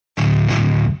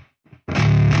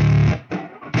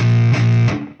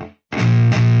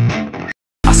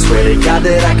to God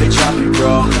that I could drop it,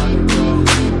 bro.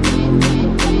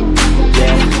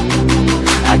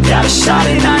 Yeah, I got a shot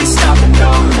and I ain't stopping,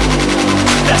 no.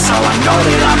 That's how I know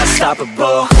that I'm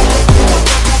unstoppable.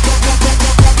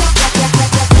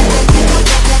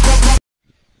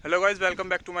 Hello guys, welcome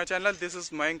back to my channel. This is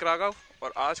Mayank Raghav.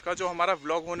 और आज का जो हमारा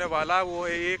vlog होने वाला है वो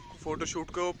है एक फ़ोटोशूट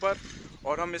के ऊपर।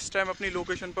 और हम इस टाइम अपनी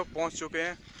लोकेशन पर पहुंच चुके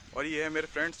हैं और ये है मेरे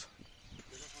फ्रेंड्स।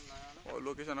 और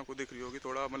लोकेशन आपको दिख रही होगी,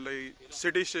 थोड़ा मतलब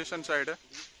सिटी स्टेशन साइड है।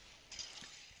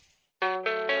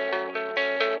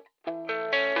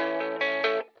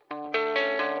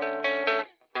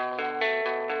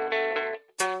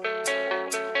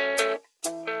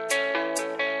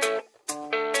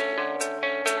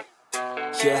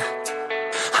 Yeah,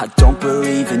 I don't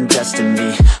believe in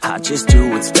destiny, I just do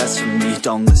what's best for me.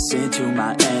 Don't listen to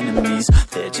my enemies,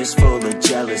 they're just full of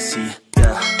jealousy.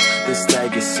 Yeah, this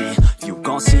legacy, you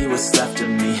gon' see what's left of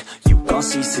me. You gon'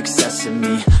 see success in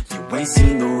me, you ain't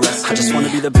seen the rest of me. I just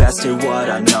wanna be the best at what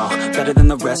I know, better than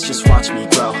the rest, just watch me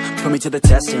grow. Put me to the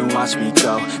test and watch me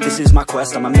go. This is my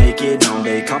quest, I'ma make it known.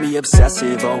 They call me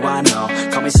obsessive, oh I know.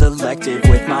 Call me selective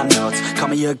with my notes, call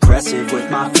me aggressive with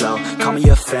my flow, call me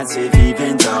offensive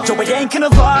even though yo, I ain't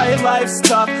gonna lie, life's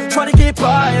tough. Try to get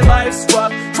by, life's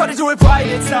rough. Try to do it right,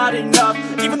 it's not enough.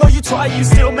 Even though you try, you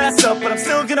still mess up. But I'm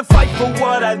still gonna fight for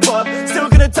what I love, still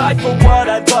gonna die for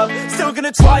what I love, still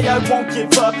gonna try, I won't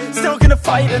give up, still gonna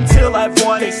fight until I've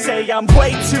won. They say I'm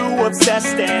way too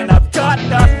obsessed and I've got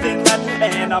nothing left,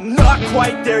 and I'm not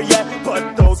quite there yet,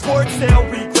 but those words they'll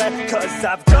regret, cause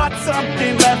I've got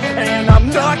something left and I'm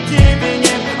not giving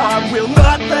in. I will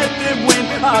not let them win,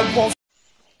 I won't.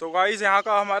 तो guys यहाँ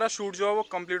का हमारा shoot जो है वो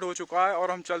complete हो चुका है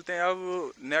और हम चलते हैं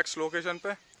अब नेक्स्ट लोकेशन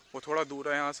पे। वो थोड़ा दूर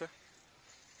है यहाँ से।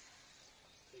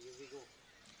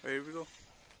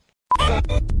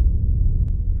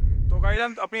 तो गाइज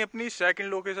हम अपनी अपनी सेकंड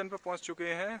लोकेशन पे पहुँच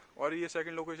चुके हैं और ये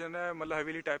सेकंड लोकेशन है मतलब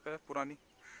हवेली टाइप है, पुरानी,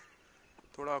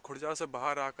 थोड़ा खुर्जा से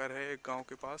बाहर आकर है, एक गांव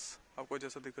के पास, आपको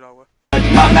जैसा दिख रहा होगा।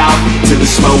 My mouth till the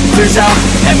smoke clears out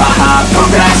and my high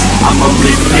progress. I'ma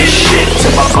rip this shit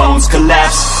till my bones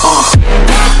collapse.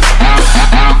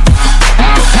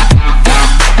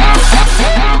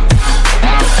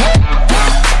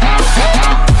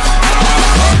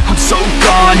 I'm so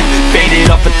gone, faded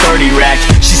off a 30 rack.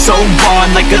 She's so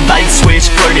on like a light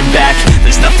switch, flirting back.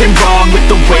 There's nothing wrong with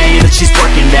the way that she's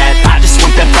working that. I just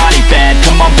want that body bad.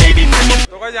 Come on baby, bring it.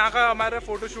 तो guys यहाँ का हमारा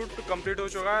photoshoot complete हो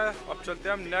चुका है। अब चलते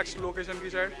हैं हम नेक्स्ट लोकेशन की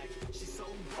साइड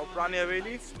और पुरानी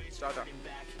हवेली ज़्यादा।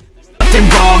 Nothing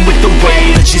wrong with the way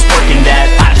that she's working that.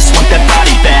 I just want that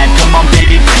body bad. Come on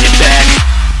baby, bring it back.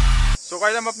 तो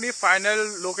गाइस हम अपनी फाइनल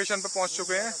लोकेशन पे पहुँच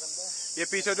चुके हैं। ये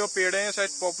पीछे जो पेड़ हैं शायद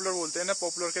पॉपुलर बोलते हैं ना,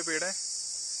 पॉपुलर के पेड़ हैं।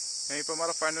 यहीं पे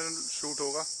हमारा फाइनल शूट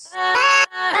होगा।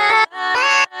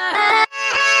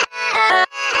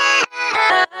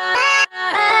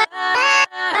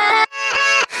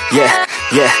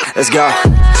 Yeah, let's go.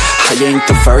 I ain't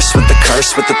the first with the curse,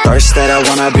 with the thirst that I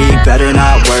wanna be better,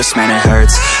 not worse, man it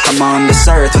hurts. I'm on this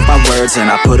earth with my words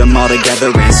and I put them all together,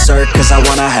 insert, cause I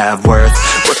wanna have worth.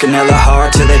 Working hella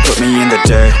hard till they put me in the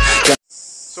dirt.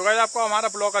 So guys, आपको हमारा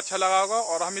blog अच्छा लगा होगा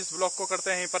और हम इस blog को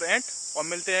करते हैं यहीं पर एंड और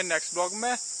मिलते हैं नेक्स्ट ब्लॉग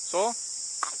में। So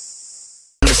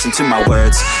listen to my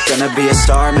words, gonna be a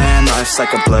star, man, life's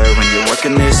like a blur. When you're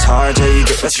working this hard, yeah, you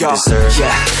get what you deserve.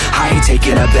 Yeah, I ain't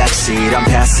taking a backseat, I'm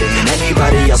passing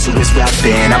anybody else who is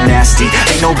rapping. I'm nasty,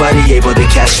 ain't nobody able to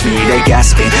catch me. They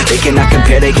gasping, they cannot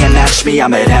compare, they can't match me.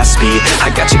 I'm at half speed, I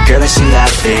got your girl and she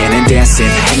laughing and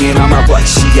dancing, hanging on my butt,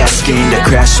 she asking to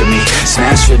crash with me,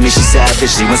 smash with me, she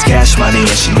savage, she wants cash money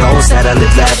and she knows that I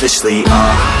live lavishly.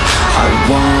 I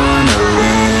wanna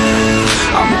live,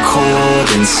 I'm cold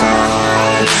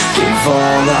inside, give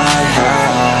all I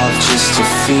have just to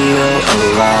feel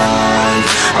alive.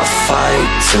 I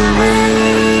fight to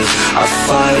live, I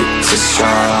fight to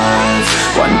strive.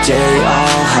 One day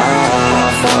I'll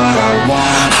have what I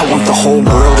want. I want the whole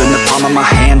world in the palm of my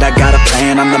hand. I got a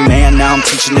plan, I'm the man, now I'm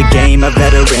teaching the game. A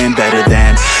veteran, better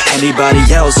than anybody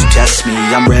else who tests me.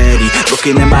 I'm ready,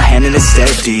 looking at my hand and it's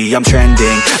steady. I'm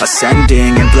trending,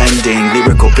 ascending and blending,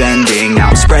 lyrical bending. Now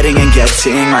I'm spreading and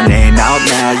getting my name out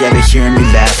now. Yeah, they hearing me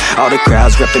laugh, all the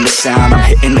crowds repping the sound. I'm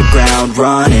hitting the ground,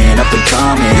 running, up and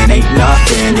coming, ain't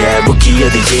nothing. Yeah, rookie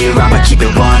of the year, I'ma keep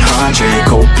it 100.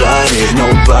 Cold-blooded, no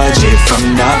budget, from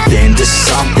nothing to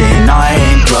something. I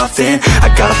ain't bluffing, I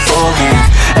got a full hand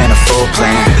and a full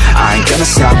plan. I ain't gonna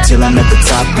stop till I'm at the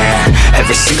top, man.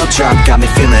 Every single drop got me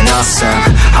feeling awesome.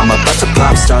 I'm about to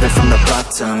pop, started from the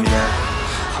bottom, yeah.